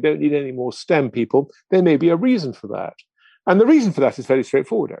saying we don't need any more STEM people, there may be a reason for that. And the reason for that is very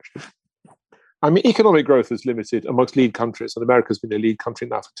straightforward, actually. I mean, economic growth is limited amongst lead countries, and America's been a lead country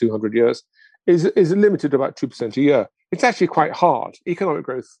now for 200 years, is limited to about 2% a year. It's actually quite hard. Economic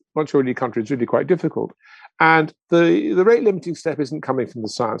growth, once you're a lead country, is really quite difficult. And the rate limiting step isn't coming from the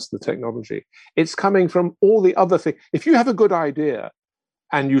science and the technology. It's coming from all the other things. If you have a good idea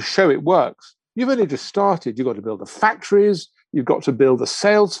and you show it works, you've only just started. You've got to build the factories, you've got to build the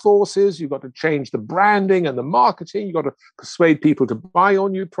sales forces, you've got to change the branding and the marketing, you've got to persuade people to buy your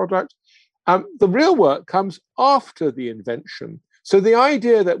new product. The real work comes after the invention. So the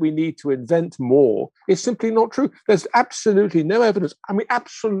idea that we need to invent more is simply not true. There's absolutely no evidence. I mean,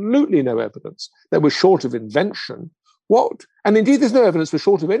 absolutely no evidence that we're short of invention. What? And indeed, there's no evidence we're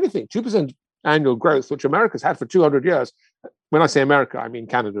short of anything. 2% annual growth, which America's had for 200 years. When I say America, I mean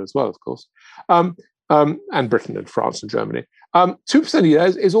Canada as well, of course, and Britain and France and Germany. 2% a year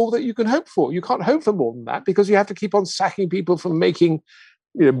is all that you can hope for. You can't hope for more than that because you have to keep on sacking people from making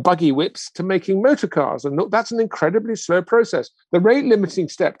buggy whips to making motor cars. And that's an incredibly slow process. The rate limiting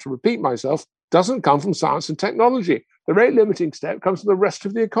step, to repeat myself, doesn't come from science and technology. The rate limiting step comes from the rest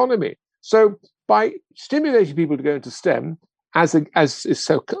of the economy. So by stimulating people to go into STEM, as is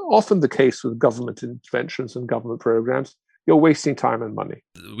so often the case with government interventions and government programs, you're wasting time and money.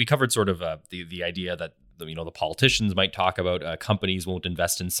 We covered sort of the idea that the politicians might talk about companies won't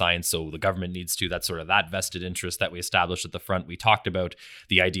invest in science, so the government needs to. That's sort of that vested interest that we established at the front. We talked about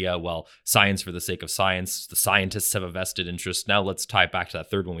the idea, well, science for the sake of science. The scientists have a vested interest. Now let's tie it back to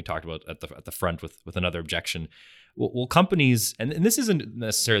that third one we talked about at the front with another objection. Well, companies, and this isn't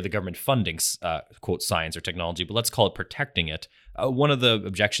necessarily the government funding, quote, science or technology, but let's call it protecting it. One of the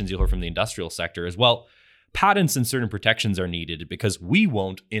objections you'll hear from the industrial sector is, well, patents and certain protections are needed because we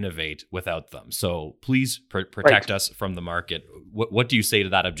won't innovate without them. So please protect us from the market. What do you say to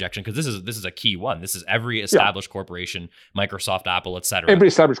that objection? Because this is a key one. This is every established corporation, Microsoft, Apple, etc. Every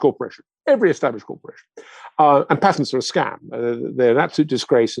established corporation. And patents are a scam. They're an absolute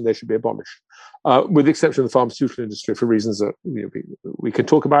disgrace and they should be abolished, with the exception of the pharmaceutical industry for reasons that we can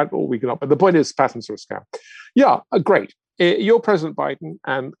talk about or we cannot. But the point is patents are a scam. Yeah, great. You're President Biden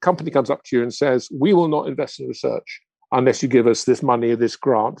and company comes up to you and says, we will not invest in research unless you give us this money, this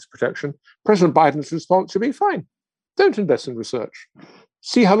grant, this protection. President Biden's response should be, fine, don't invest in research.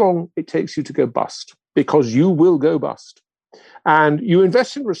 See how long it takes you to go bust, because you will go bust. And you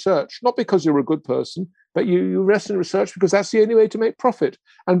invest in research, not because you're a good person, but you invest in research because that's the only way to make profit.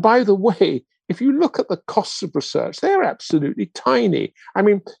 And by the way, if you look at the costs of research, they're absolutely tiny. I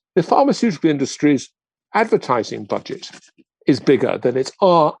mean, the pharmaceutical industry's advertising budget is bigger than its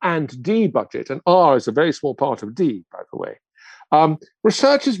R&D budget, and R is a very small part of D, by the way.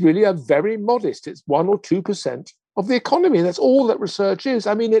 Research is really a very modest. It's 1 or 2% of the economy. That's all that research is.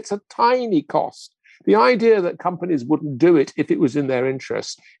 I mean, it's a tiny cost. The idea that companies wouldn't do it if it was in their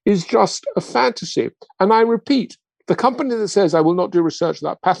interest is just a fantasy. And I repeat, the company that says I will not do research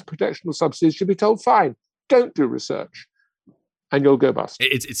without patent protection or subsidies should be told, fine, don't do research. And you'll go bust.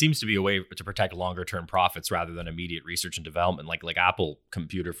 It seems to be a way to protect longer term profits rather than immediate research and development, like Apple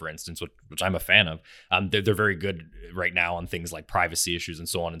Computer, for instance, which I'm a fan of. They're very good right now on things like privacy issues and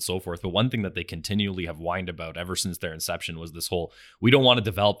so on and so forth. But one thing that they continually have whined about ever since their inception was this whole, we don't want to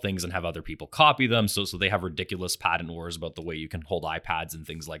develop things and have other people copy them. So they have ridiculous patent wars about the way you can hold iPads and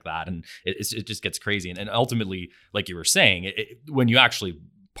things like that. And it just gets crazy. And ultimately, like you were saying, when you actually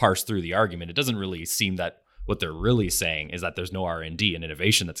parse through the argument, it doesn't really seem that what they're really saying is that there's no R&D and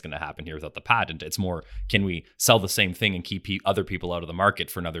innovation that's going to happen here without the patent. It's more, can we sell the same thing and keep other people out of the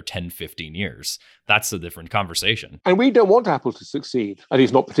market for another 10, 15 years? That's a different conversation. And we don't want Apple to succeed, at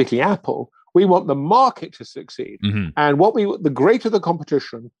least not particularly Apple. We want the market to succeed. Mm-hmm. And the greater the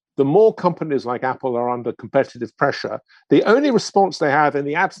competition, the more companies like Apple are under competitive pressure. The only response they have in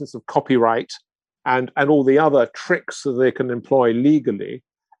the absence of copyright and all the other tricks that they can employ legally,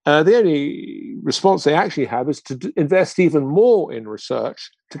 the only response they actually have is to invest even more in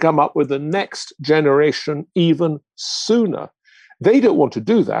research to come up with the next generation even sooner. They don't want to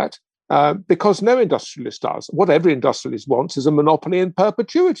do that because no industrialist does. What every industrialist wants is a monopoly in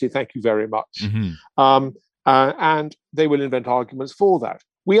perpetuity. Thank you very much. Mm-hmm. And they will invent arguments for that.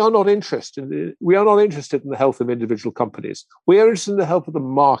 We are not interested in the health of individual companies. We are interested in the health of the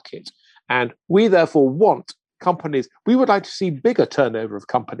market. And we therefore want companies, we would like to see bigger turnover of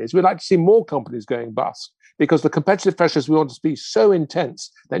companies. We'd like to see more companies going bust because the competitive pressures we want to be so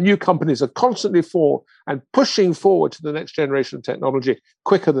intense that new companies are constantly pushing forward to the next generation of technology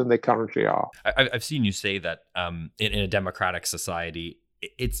quicker than they currently are. I've seen you say that in a democratic society,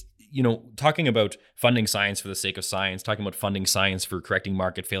 it's, talking about funding science for the sake of science, talking about funding science for correcting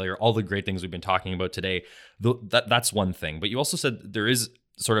market failure, all the great things we've been talking about today, that's one thing. But you also said there is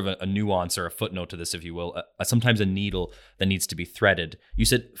sort of a nuance or a footnote to this, if you will, sometimes a needle that needs to be threaded. You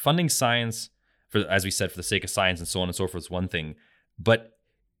said funding science, as we said, for the sake of science and so on and so forth is one thing, but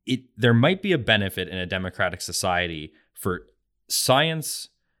there might be a benefit in a democratic society for science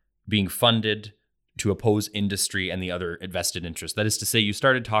being funded to oppose industry and the other vested interests. That is to say, you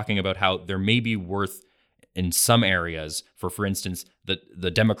started talking about how there may be worth in some areas for instance, the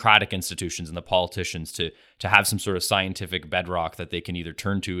democratic institutions and the politicians to have some sort of scientific bedrock that they can either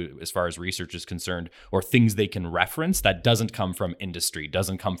turn to as far as research is concerned, or things they can reference that doesn't come from industry,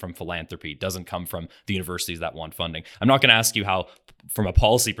 doesn't come from philanthropy, doesn't come from the universities that want funding. I'm not going to ask you how, from a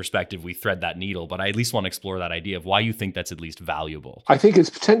policy perspective, we thread that needle, but I at least want to explore that idea of why you think that's at least valuable. I think it's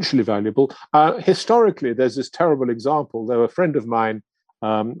potentially valuable. Historically, there's this terrible example, though a friend of mine,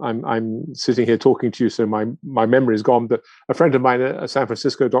 I'm sitting here talking to you, so my memory is gone. But a friend of mine, a San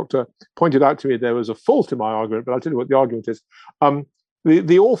Francisco doctor, pointed out to me there was a fault in my argument. But I'll tell you what the argument is.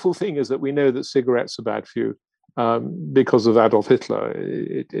 The awful thing is that we know that cigarettes are bad for you because of Adolf Hitler.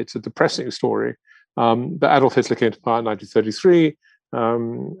 It's a depressing story. But Adolf Hitler came to power in 1933.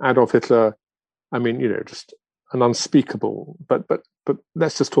 Adolf Hitler, I mean, just an unspeakable. But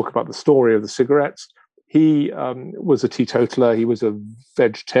let's just talk about the story of the cigarettes. He was a teetotaler. He was a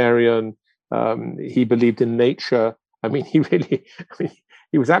vegetarian. He believed in nature. I mean, he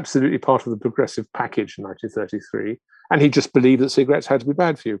was absolutely part of the progressive package in 1933. And he just believed that cigarettes had to be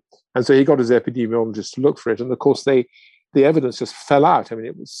bad for you. And so he got his epidemiologists to look for it. And of course, the evidence just fell out. I mean,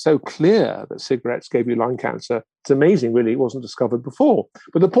 it was so clear that cigarettes gave you lung cancer. It's amazing, really. It wasn't discovered before.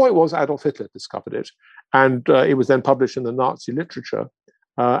 But the point was Adolf Hitler discovered it. And it was then published in the Nazi literature.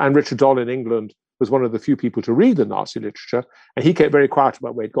 And Richard Doll in England was one of the few people to read the Nazi literature, and he kept very quiet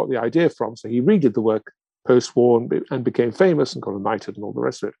about where he'd got the idea from. So he redid the work post-war and became famous and got knighted and all the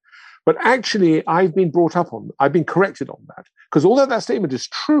rest of it. But actually, I've been corrected on that, because although that statement is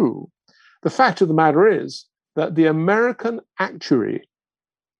true, the fact of the matter is that the American actuary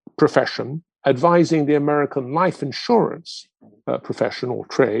profession, advising the American life insurance profession or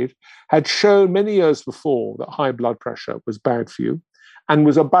trade, had shown many years before that high blood pressure was bad for you, and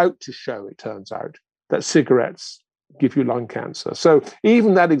was about to show, it turns out, that cigarettes give you lung cancer. So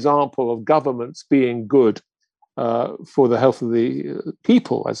even that example of governments being good for the health of the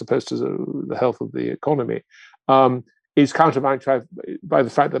people as opposed to the health of the economy is counterbalanced by the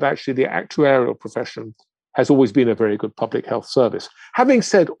fact that actually the actuarial profession has always been a very good public health service. Having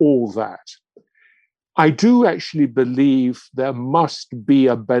said all that, I do actually believe there must be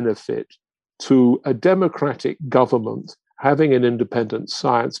a benefit to a democratic government having an independent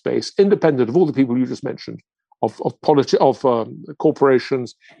science base, independent of all the people you just mentioned, of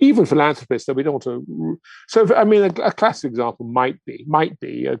corporations, even philanthropists that we don't want to. So, I mean, a classic example might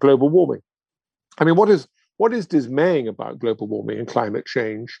be global warming. I mean, what is dismaying about global warming and climate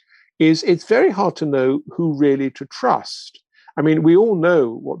change is it's very hard to know who really to trust. I mean, we all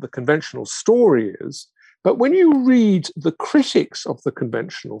know what the conventional story is, but when you read the critics of the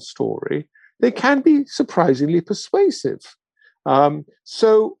conventional story, they can be surprisingly persuasive.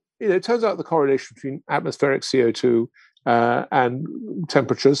 So it turns out the correlation between atmospheric CO2 and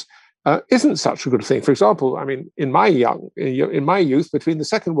temperatures isn't such a good thing. For example, I mean, in my youth, between the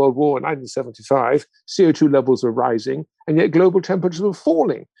Second World War and 1975, CO2 levels were rising, and yet global temperatures were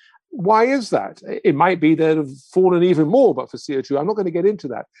falling. Why is that? It might be they'd have fallen even more, but for CO2, I'm not going to get into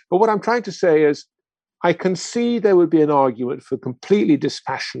that. But what I'm trying to say is, I can see there would be an argument for completely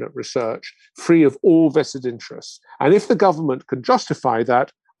dispassionate research, free of all vested interests. And if the government could justify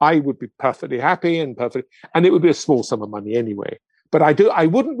that, I would be perfectly happy and it would be a small sum of money anyway. But I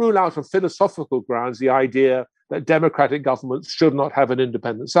wouldn't rule out on philosophical grounds the idea that democratic governments should not have an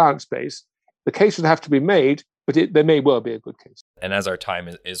independent science base. The case would have to be made, but there may well be a good case. And as our time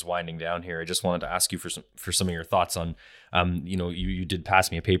is winding down here, I just wanted to ask you for some of your thoughts on, you did pass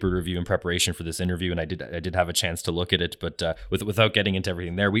me a paper review in preparation for this interview, and I did have a chance to look at it, but without getting into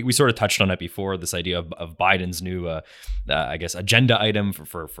everything there, we sort of touched on it before, this idea of Biden's new, agenda item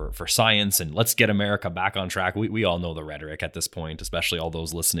for science, and let's get America back on track. We all know the rhetoric at this point, especially all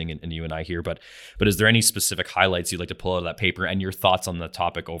those listening and you and I here, but is there any specific highlights you'd like to pull out of that paper and your thoughts on the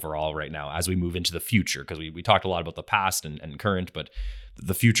topic overall right now as we move into the future? Because we talked a lot about the past and current, but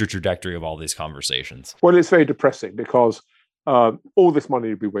the future trajectory of all these conversations. Well, it's very depressing because all this money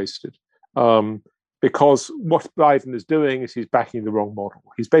would be wasted. Because what Biden is doing is he's backing the wrong model.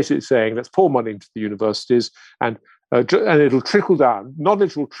 He's basically saying, let's pour money into the universities and it'll trickle down.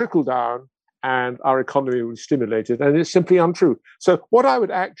 Knowledge will trickle down and our economy will be stimulated. And it's simply untrue. So what I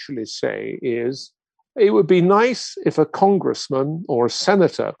would actually say is, it would be nice if a congressman or a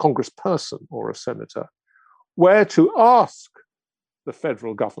senator, congressperson or a senator, were to ask the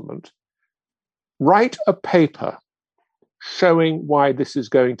federal government, write a paper showing why this is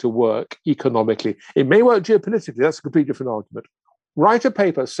going to work economically. It may work geopolitically, that's a completely different argument. Write a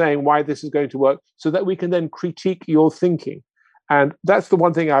paper saying why this is going to work so that we can then critique your thinking. And that's the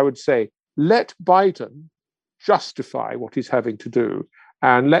one thing I would say. let Biden justify what he's having to do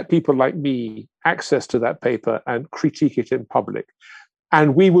and let people like me access to that paper and critique it in public.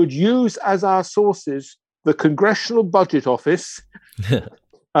 And we would use as our sources the Congressional Budget Office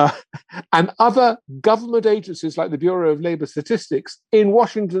and other government agencies like the Bureau of Labor Statistics in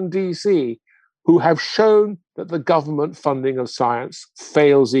Washington, D.C., who have shown that the government funding of science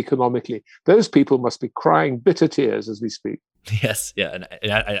fails economically. Those people must be crying bitter tears as we speak. Yes, yeah, and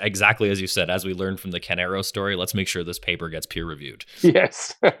exactly as you said, as we learned from the Ken Arrow story, let's make sure this paper gets peer reviewed.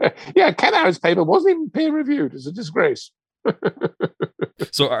 Yes. Yeah, Ken Arrow's paper wasn't even peer reviewed. It's a disgrace.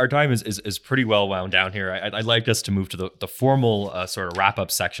 So our time is pretty well wound down here. I'd like us to move to the formal sort of wrap-up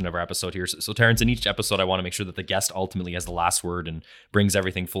section of our episode here. So Terence, in each episode, I want to make sure that the guest ultimately has the last word and brings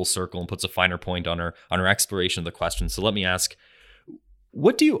everything full circle and puts a finer point on our exploration of the question. So let me ask,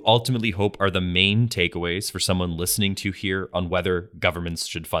 what do you ultimately hope are the main takeaways for someone listening to here on whether governments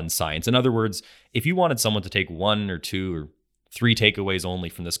should fund science? In other words, if you wanted someone to take 1 or 2 or 3 takeaways only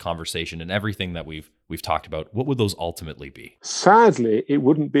from this conversation and everything that we've talked about, what would those ultimately be? Sadly, it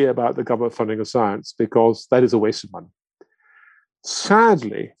wouldn't be about the government funding of science because that is a waste of money.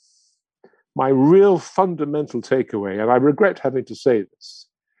 Sadly, my real fundamental takeaway, and I regret having to say this,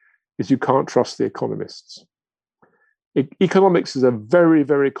 is you can't trust the economists. Economics is a very,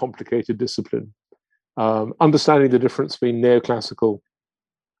 very complicated discipline. Understanding the difference between neoclassical,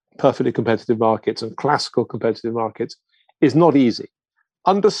 perfectly competitive markets and classical competitive markets is not easy.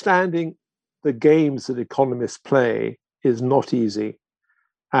 Understanding the games that economists play is not easy.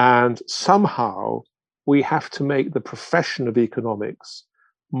 And somehow we have to make the profession of economics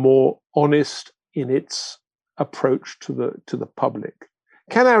more honest in its approach to the public.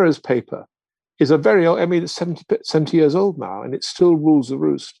 Ken Arrow's paper is a very old, it's 70 years old now, and it still rules the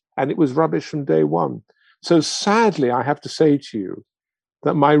roost. And it was rubbish from day one. So sadly, I have to say to you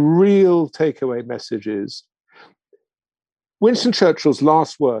that my real takeaway message is Winston Churchill's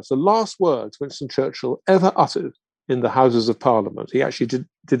last words, the last words Winston Churchill ever uttered in the Houses of Parliament, he actually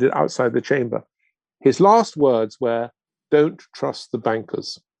did it outside the chamber. His last words were, "Don't trust the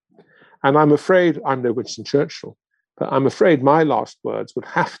bankers." And I'm afraid, I'm no Winston Churchill, but I'm afraid my last words would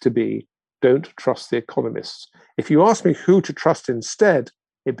have to be, don't trust the economists. If you ask me who to trust instead,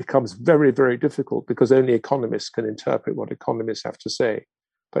 it becomes very, very difficult because only economists can interpret what economists have to say.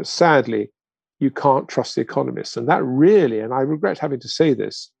 But sadly, you can't trust the economists. And that really, and I regret having to say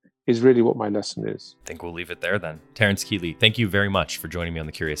this, is really what my lesson is. I think we'll leave it there then. Terence Kealey, thank you very much for joining me on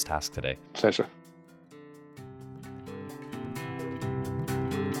The Curious Task today. Pleasure.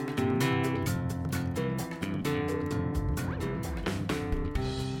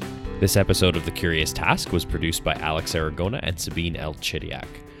 This episode of The Curious Task was produced by Alex Aragona and Sabine L. Chidiak.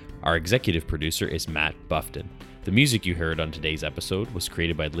 Our executive producer is Matt Buffton. The music you heard on today's episode was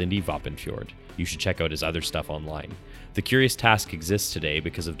created by Lindy Voppenfjord. You should check out his other stuff online. The Curious Task exists today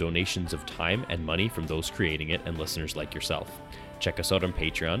because of donations of time and money from those creating it and listeners like yourself. Check us out on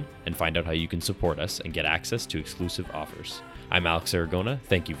Patreon and find out how you can support us and get access to exclusive offers. I'm Alex Aragona.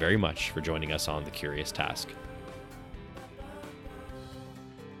 Thank you very much for joining us on The Curious Task.